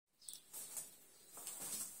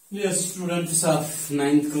Dear students of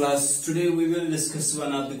 9th class, today we will discuss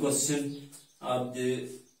one of the question of the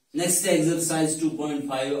next exercise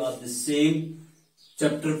 2.5 of the same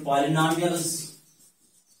chapter polynomials.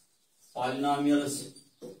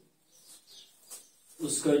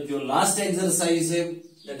 उसका जो last exercise है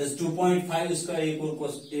that is 2.5 उसका एक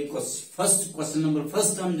first question number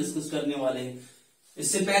first हम discuss करने वाले हैं।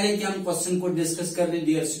 इससे पहले कि हम क्वेश्चन को डिस्कस कर लें,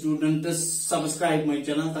 dear student subscribe my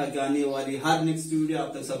channel ताकि आने वाली हर नेक्स्ट वीडियो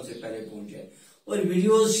आप तक सबसे पहले पहुंच जाए और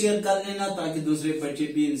वीडियोस शेयर कर लेना ताकि दूसरे बच्चे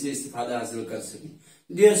भी इनसे इस्तेफादा हासिल कर सकें।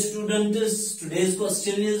 Dear students, today's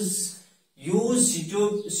question is use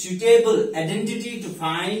suitable identity to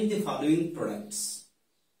find the following products.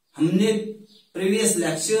 हमने प्रीवियस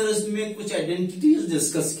लेक्चर्स में कुछ आइडेंटिटीज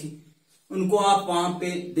डिस्कस की, उनको आप वहां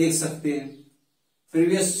पे देख सकते हैं।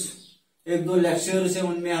 प्रीवियस एक दो लेक्चर्स है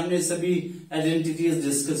उनमें हमने सभी आइडेंटिटीज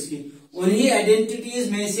डिस्कस की। उन्हीं आइडेंटिटीज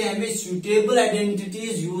में से हमें सुटेबल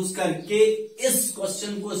आइडेंटिटीज यूज करके इस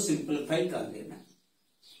क्वेश्चन को सिंपलीफाई कर लेना है।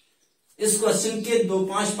 इस क्वेश्चन के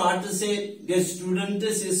 2-5 पार्ट से डियर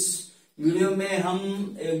स्टूडेंट्स इस वीडियो में हम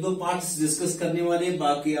 1-2 पार्ट्स डिस्कस करने वाले हैं,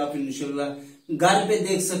 बाकी आप इंशाल्लाह घर पे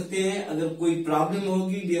देख सकते हैं। अगर कोई प्रॉब्लम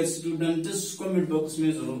होगी डियर स्टूडेंट्स कमेंट बॉक्स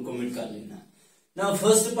में जरूर कमेंट कर लेना। Now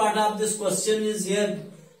first part of this question is here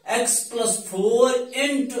x plus 4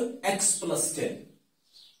 into x plus 10.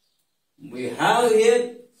 We have here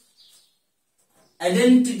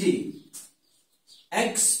identity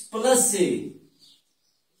x plus a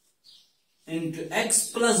into x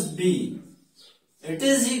plus b. It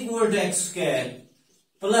is equal to x square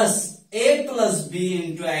plus a plus b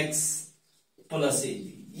into x plus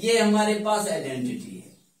ab. ये हमारे पास identity है।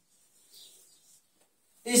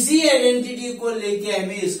 इसी identity को लेके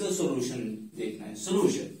हमें इसका solution देखना है।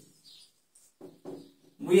 सॉल्यूशन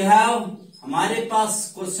वी हैव, हमारे पास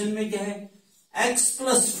क्वेश्चन में क्या है, x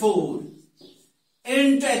plus 4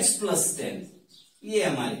 into x plus 10, ये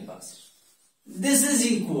हमारे पास है। This is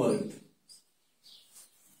equal to,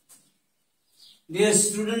 dear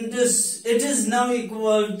students, it is now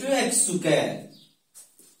equal to x square,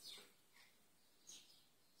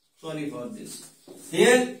 sorry for this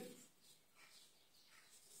here,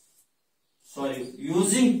 sorry,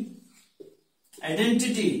 using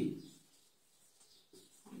identity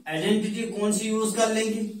कौन सी यूज कर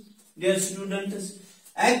लेंगे dear students,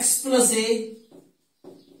 x plus A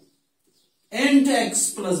into x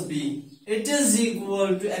plus B, it is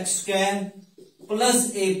equal to x square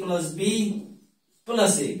plus A plus B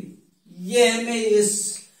plus A B. ये हमें इस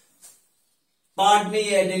part में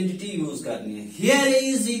ये identity use करनी है। Here A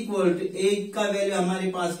is equal to, ए का वैल्यू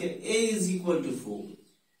हमारे पास क्या, ए is equal to 4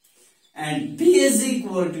 and b is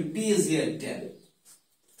equal to, b is here 10.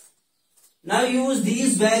 Now use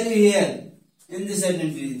these value here in this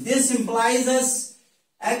identity. This implies us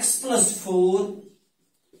x plus 4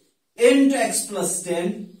 into x plus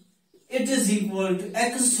 10, it is equal to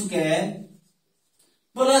x square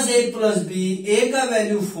plus a plus b, a का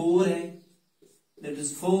value 4 है, that is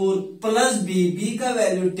 4 plus b, b का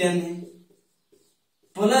value 10 है,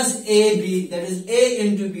 plus ab, that is a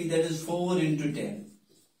into b, that is 4 into 10.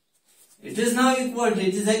 It is now equal to,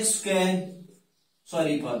 it is x square,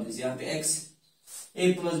 sorry for this, यहाँ पे x, a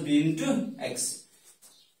plus b into x,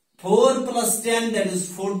 4 plus 10 that is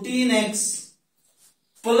 14x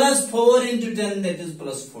plus 4 into 10 that is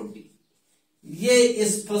plus 40. ये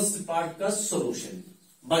इस first part का solution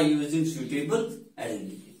by using suitable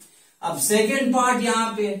identity. अब second part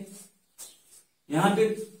यहाँ पे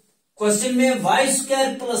question में y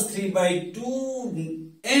square plus 3/2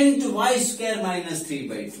 into y square minus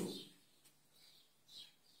 3/2।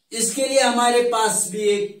 इसके लिए हमारे पास भी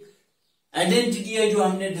एक आइडेंटिटी है जो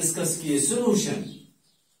हमने डिस्कस की है। सॉल्यूशन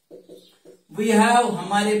वी हैव,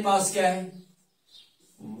 हमारे पास क्या है,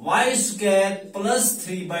 y square plus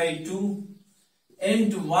 3/2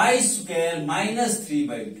 into y square minus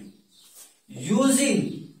 3/2 using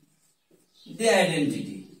the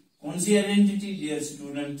identity. कौन सी आइडेंटिटी डियर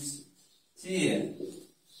स्टूडेंट्स, सी है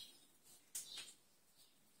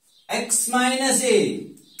x minus a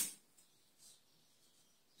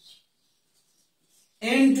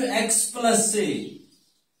into x plus a,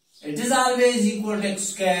 it is always equal to x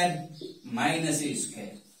square minus a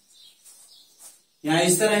square। यहां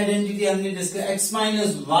इस तरह identity हमने discuss, x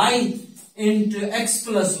minus y into x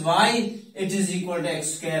plus y, it is equal to x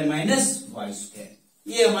square minus y square।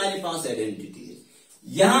 ये हमारे पास identity है।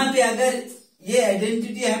 यहां पे अगर ये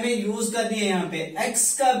आइडेंटिटी हमें यूज करनी है, यहां पे x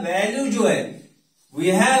का वैल्यू जो है, वी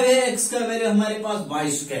हैव x का वैल्यू हमारे पास y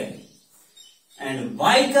स्क्वायर है एंड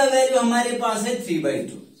y का वैल्यू हमारे पास है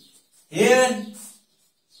 3/2। हियर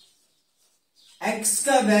x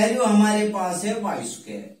का वैल्यू हमारे पास है y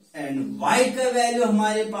स्क्वायर, एंड y का वैल्यू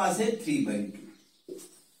हमारे पास है 3/2।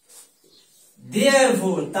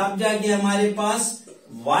 देयरफॉर तब जाके हमारे पास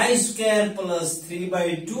y² plus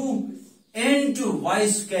 3/2 into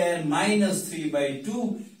y² minus 3/2,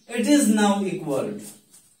 it is now equal to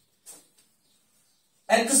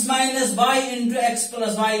x minus y into x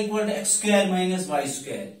plus y equal to x² minus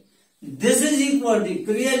y². This is equal to,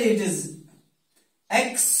 clearly it is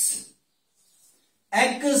x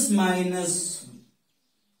minus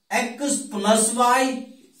x plus y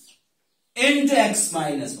into x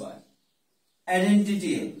minus y.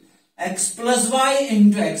 Identity है x plus y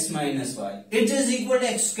into x minus y. It is equal to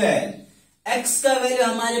x². x का value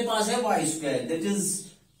हमारे पास है y², that is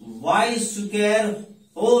y²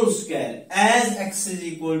 whole square as x is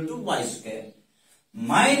equal to y²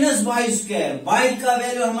 minus y². y का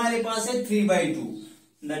value हमारे पास है 3/2,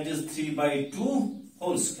 that is 3/2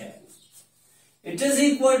 whole square. It is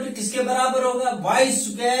equal to किसके बराबर होगा,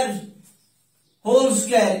 y² whole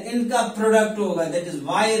square, इनका प्रोडक्ट होगा, that is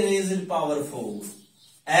y raised power 4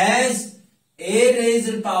 as a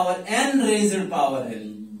raised power n raised power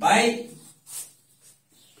n by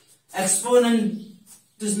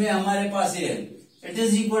exponent इसमें हमारे पास ये है, it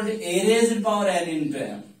is equal to a raised power n into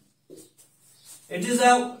m. It is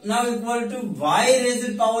now equal to y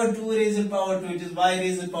raised power 2 raised power 2, it is y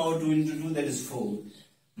raised power 2 into 2, that is 4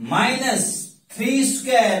 minus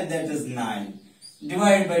 3² that is 9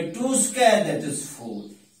 divided by 2² that is 4.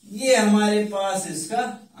 ये हमारे पास इसका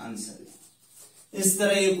answer है. इस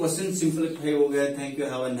तरह ये question simplify हो गया. Thank you,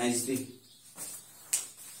 have a nice day.